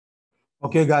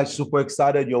Okay, guys, super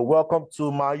excited. You're welcome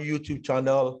to my YouTube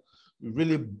channel. We're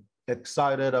really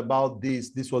excited about this.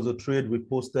 This was a trade we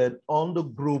posted on the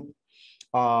group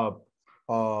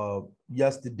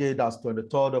yesterday. That's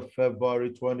 23rd of February,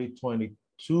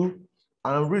 2022.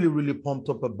 And I'm really pumped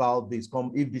up about this.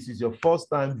 If this is your first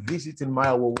time visiting my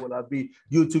Owolabi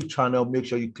YouTube channel, make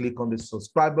sure you click on the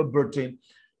subscriber button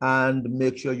and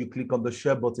make sure you click on the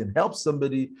share button. Help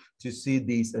somebody to see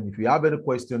this. And if you have any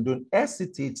question, don't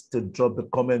hesitate to drop the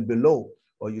comment below,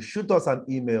 or you shoot us an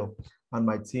email and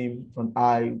my team and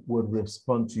I will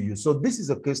respond to you. So this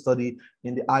is a case study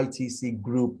in the ITC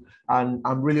group, and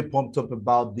I'm really pumped up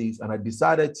about this. And I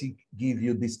decided to give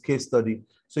you this case study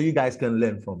so you guys can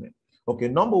learn from it. Okay,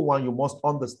 number one, you must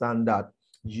understand that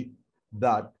you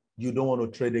don't want to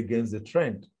trade against the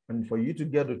trend. And for you to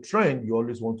get a trend, you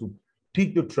always want to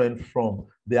pick the trend from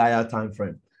the higher time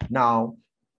frame. Now,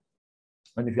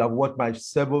 and if you have watched my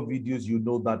several videos, you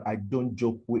know that I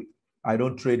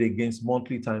don't trade against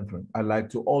monthly time frame. I like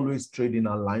to always trade in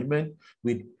alignment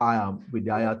with the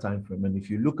higher time frame. And if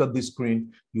you look at the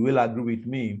screen, you will agree with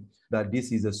me that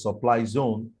this is a supply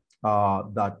zone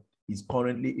that is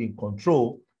currently in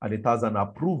control, and it has an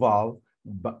approval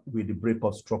with the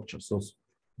breakout structure. So it's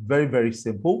very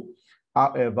simple.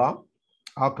 However,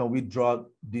 how can we draw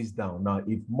this down? Now,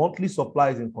 if monthly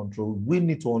supply is in control, we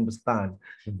need to understand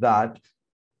that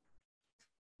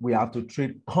we have to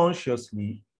trade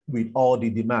consciously with all the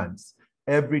demands.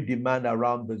 Every demand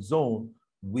around the zone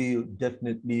will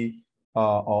definitely,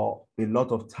 or a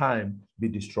lot of time, be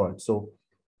destroyed. So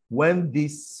when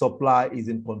this supply is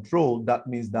in control, that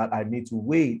means that I need to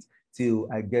wait till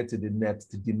I get to the next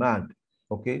demand.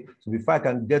 Okay, so if I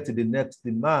can get to the next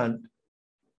demand,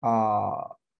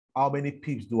 how many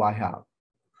pips do I have?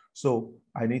 So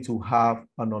I need to have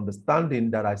an understanding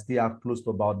that I still have close to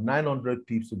about 900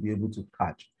 pips to be able to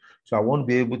catch. So I won't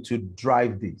be able to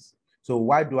drive this. So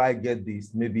why do I get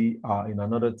this? Maybe in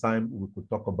another time we could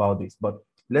talk about this, but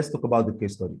let's talk about the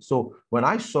case study. So when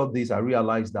I saw this, I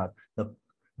realized that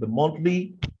the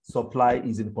monthly supply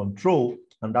is in control,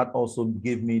 and that also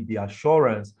gave me the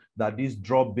assurance that this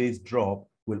drop-based drop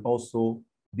will also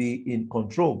be in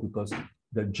control, because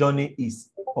the journey is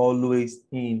always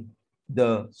in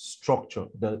the structure,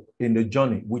 in the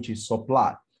journey, which is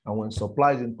supply. And when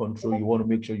supply is in control, you want to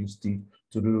make sure you stick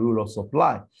to the rule of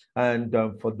supply. And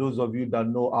for those of you that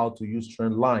know how to use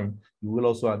trend line, you will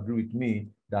also agree with me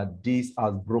that this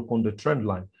has broken the trend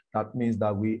line. That means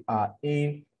that we are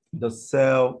in the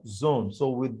sell zone.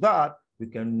 So with that, we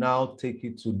can now take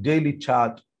it to daily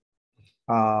chart.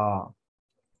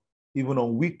 Even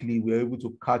on weekly, we're able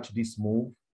to catch this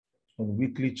move. On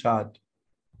weekly chart,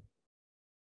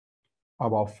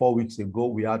 about 4 weeks ago,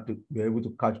 we were able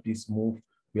to catch this move.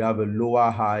 We have a lower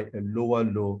high, a lower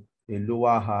low, a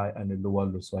lower high, and a lower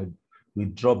low. So we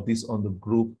dropped this on the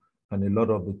group, and a lot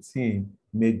of the team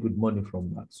made good money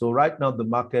from that. So right now, the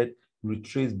market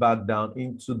retraced back down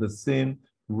into the same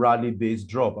rally-based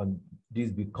drop, and this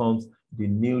becomes the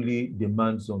newly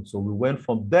demand zone. So we went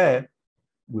from there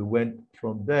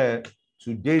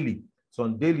to daily. So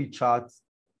on daily charts,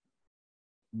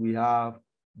 we have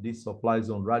this supply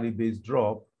zone rally-based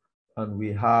drop, and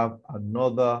we have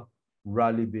another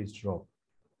rally-based drop,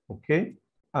 okay?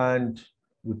 And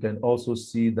we can also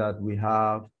see that we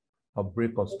have a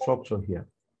breakout structure here.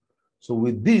 So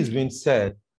with this being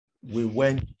said, we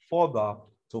went further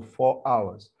to 4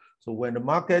 hours. So when the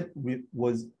market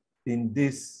was in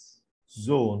this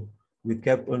zone, we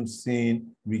kept on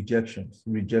seeing rejection.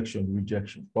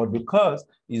 But because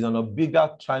it's on a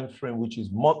bigger time frame, which is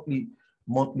monthly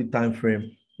time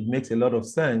frame, it makes a lot of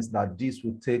sense that this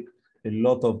will take a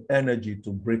lot of energy to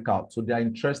break out. So they're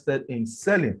interested in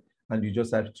selling, and you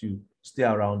just have to stay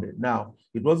around it. Now,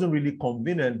 it wasn't really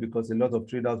convenient because a lot of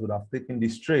traders would have taken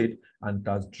this trade and it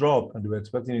has dropped, and they were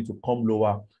expecting it to come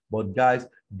lower. But guys,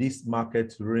 this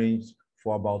market ranged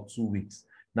for about 2 weeks.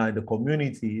 Now, in the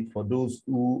community, for those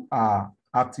who are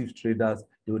active traders,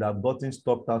 they would have gotten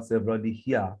stopped out severally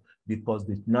here because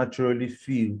they naturally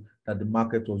feel that the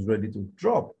market was ready to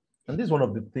drop. And this is one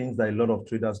of the things that a lot of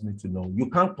traders need to know. You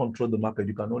can't control the market.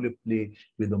 You can only play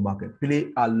with the market.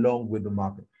 Play along with the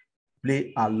market.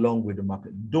 Play along with the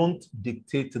market. Don't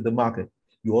dictate to the market.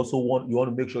 You also want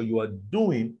to make sure you are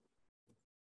doing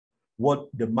what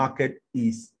the market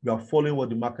is. You are following what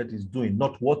the market is doing,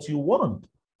 not what you want.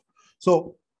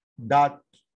 So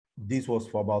this was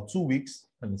for about 2 weeks,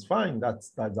 and it's fine.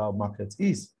 That's how market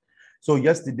is. So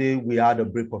yesterday we had a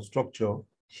breakout structure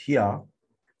here,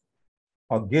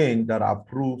 again, that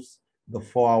approves the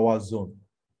 4-hour zone.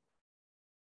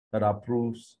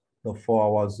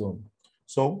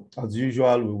 So as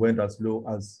usual, we went as low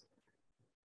as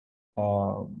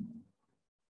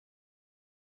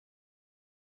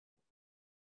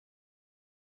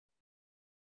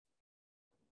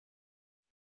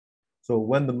So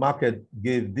when the market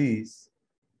gave this,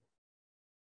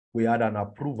 we had an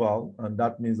approval, and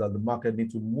that means that the market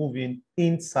needs to move in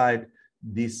inside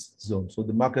this zone. So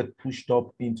the market pushed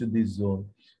up into this zone,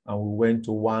 and we went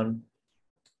to 1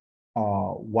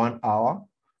 hour.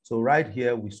 So right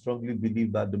here, we strongly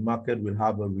believe that the market will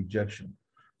have a rejection.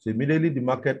 So immediately the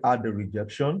market had the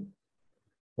rejection.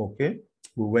 Okay,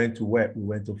 we went to where? We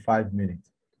went to 5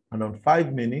 minutes. And on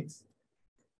 5 minutes,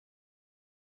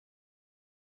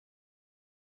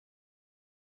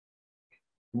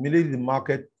 immediately the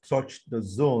market touched the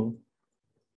zone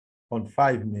on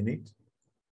 5 minutes.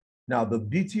 Now, the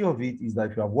beauty of it is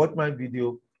that if you have watched my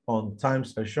video on time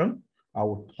session,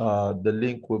 the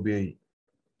link will be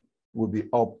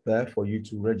up there for you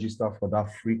to register for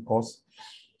that free course.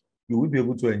 You will be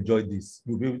able to enjoy this.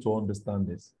 You'll be able to understand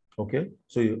this. Okay.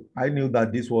 So I knew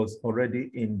that this was already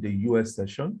in the US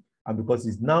session. And because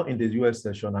it's now in the US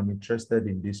session, I'm interested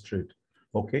in this trade.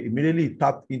 Okay. Immediately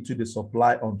tapped into the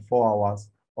supply on 4 hours.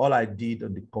 All I did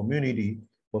on the community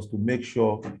was to make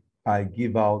sure I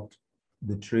give out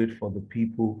the trade for the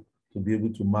people to be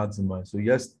able to maximize. So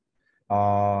yes,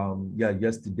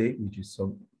 yesterday, which is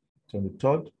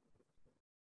 23rd.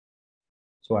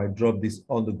 So I dropped this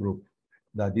on the group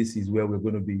that this is where we're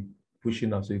going to be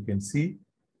pushing up. So you can see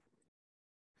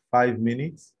 5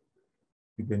 minutes.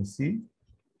 You can see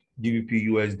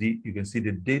GBPUSD. You can see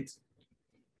the date.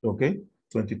 Okay,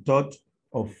 23rd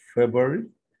of February,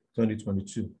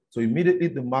 2022. So immediately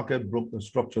the market broke the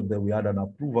structure there. We had an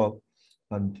approval,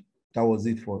 and that was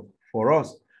it for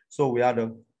us. So we had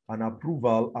an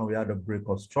approval and we had a break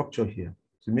of structure here.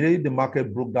 So immediately the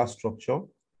market broke that structure.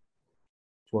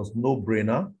 It was no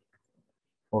brainer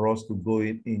for us to go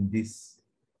in this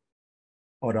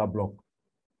other block.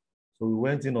 So we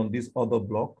went in on this other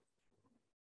block.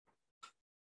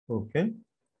 Okay.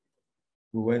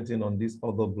 We went in on this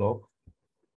other block.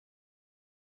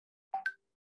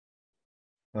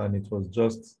 And it was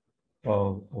just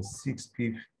a 6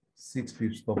 pip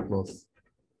stop loss.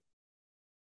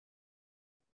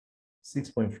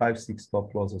 6.56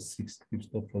 stop loss or 6 pip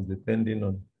stop loss, depending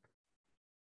on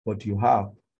what you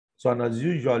have. So, and as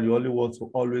usual, you only want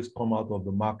to always come out of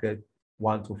the market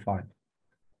 1 to 5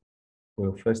 for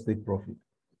your first take profit.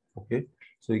 Okay.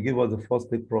 So you give us the first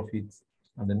take profit.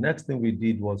 And the next thing we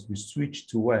did was we switched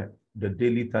to where? The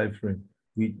daily time frame.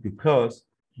 Because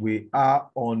we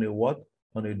are on a what?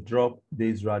 On a drop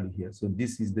days rally here. So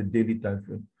this is the daily time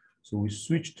frame. So we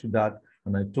switched to that,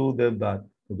 and I told them that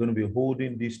we're going to be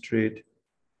holding this trade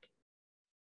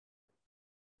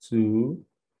to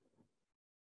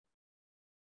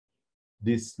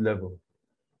this level.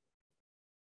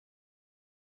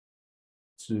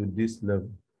 To this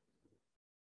level.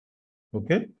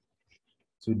 Okay?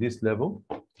 To this level.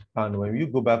 And when you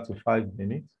go back to 5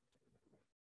 minutes,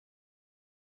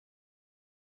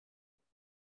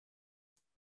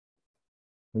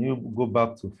 when you go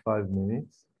back to 5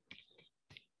 minutes,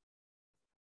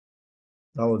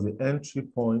 that was the entry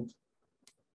point.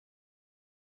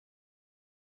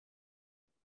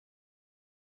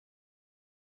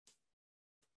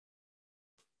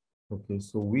 Okay,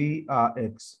 so we are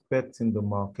expecting the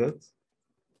market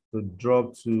to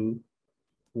drop to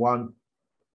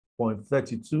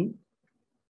 1.32.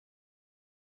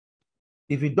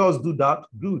 If it does do that,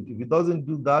 good. If it doesn't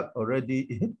do that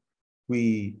already,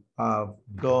 we have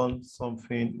done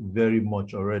something very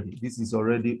much already. This is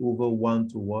already over 1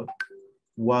 to what?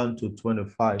 1 to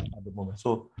 25 at the moment.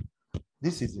 So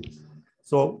this is it.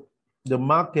 So the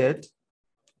market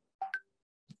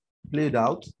played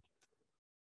out.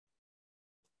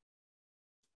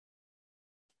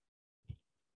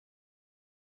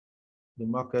 The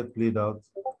market played out.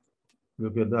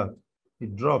 Look at that.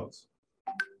 It dropped.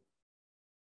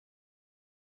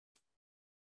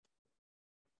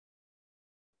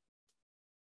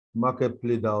 Market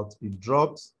played out. It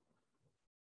dropped.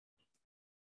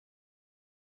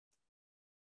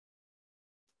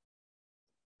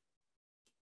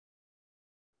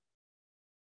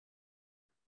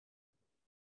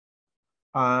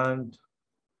 And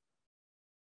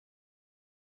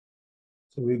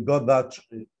so we got that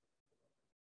trade.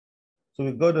 So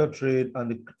we got a trade,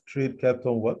 and the trade kept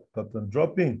on what? Kept on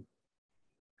dropping.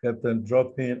 Kept on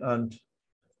dropping. And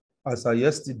as of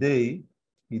yesterday,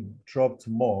 it dropped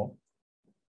more.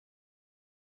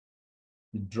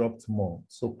 It dropped more.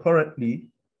 So currently,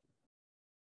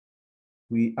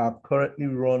 we are currently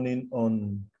running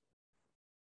on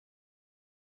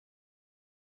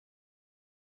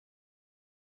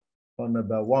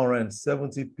about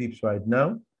 170 pips right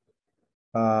now.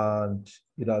 and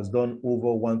it has done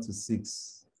over 1 to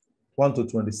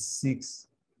 26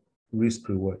 risk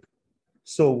reward.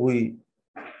 So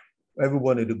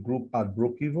everyone in the group had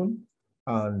broke even,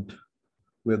 and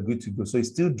we're good to go. So it's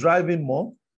still driving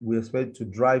more. We expect to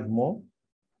drive more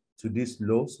to this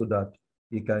low so that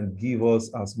it can give us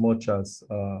as much as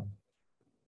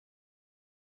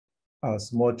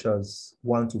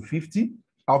 1 to 50.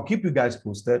 I'll keep you guys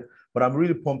posted, but I'm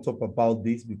really pumped up about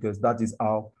this because that is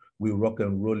how we rock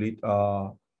and roll it.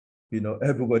 You know,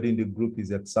 everybody in the group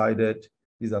is excited.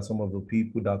 These are some of the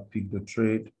people that picked the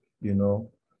trade, you know.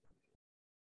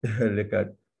 Look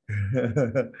at,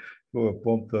 we were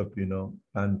pumped up, you know,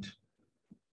 and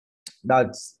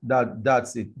that's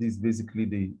it. This is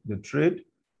basically the trade.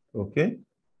 Okay,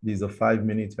 this is a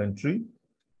 5-minute entry.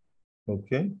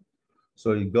 Okay,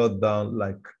 so it got down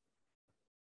like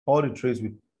all the trades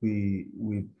we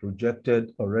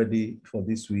projected already for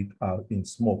this week are in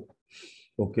smoke.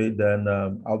 Okay, then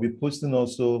I'll be posting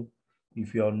also,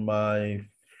 if you're on my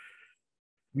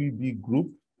freebie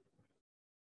group.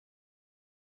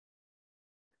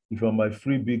 If you're on my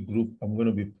freebie group, I'm going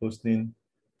to be posting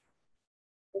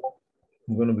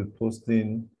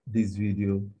this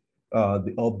video,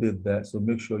 the update there. So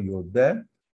make sure you're there.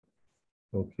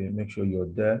 Okay, make sure you're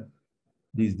there.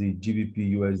 This is the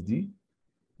GBPUSD.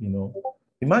 You know,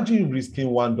 imagine risking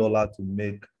 $1 to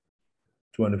make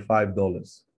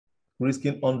 $25,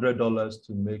 risking $100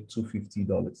 to make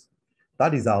 $250.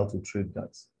 That is how to trade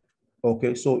that.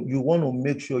 Okay, so you want to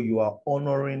make sure you are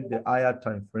honoring the higher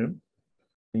time frame,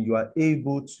 and you are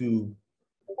able to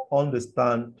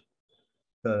understand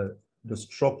the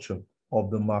structure of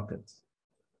the market.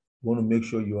 You want to make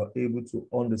sure you are able to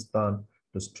understand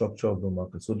the structure of the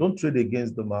market. So don't trade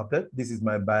against the market. This is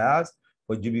my bias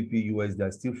for GBPUSD. I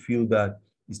still feel that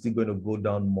it's still going to go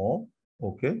down more.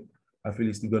 Okay, I feel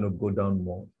it's still going to go down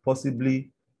more,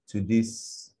 possibly to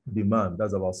this demand.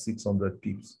 That's about 600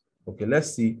 pips. Okay,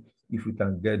 let's see if we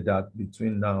can get that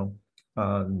between now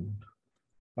and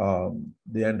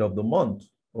the end of the month.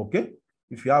 Okay,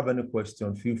 if you have any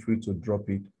question, feel free to drop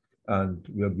it and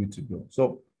we are good to go.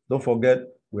 So don't forget,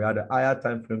 we had a higher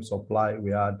time frame supply.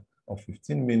 We had a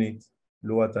 15-minute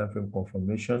lower time frame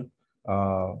confirmation.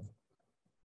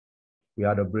 We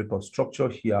had a break of structure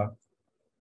here.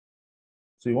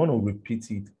 So you want to repeat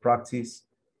it, practice,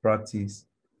 practice,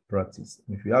 practice.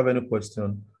 If you have any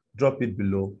question, drop it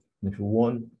below. And if you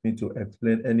want me to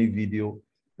explain any video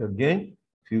again,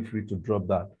 feel free to drop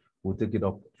that. We'll take it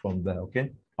up from there,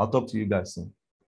 okay? I'll talk to you guys soon.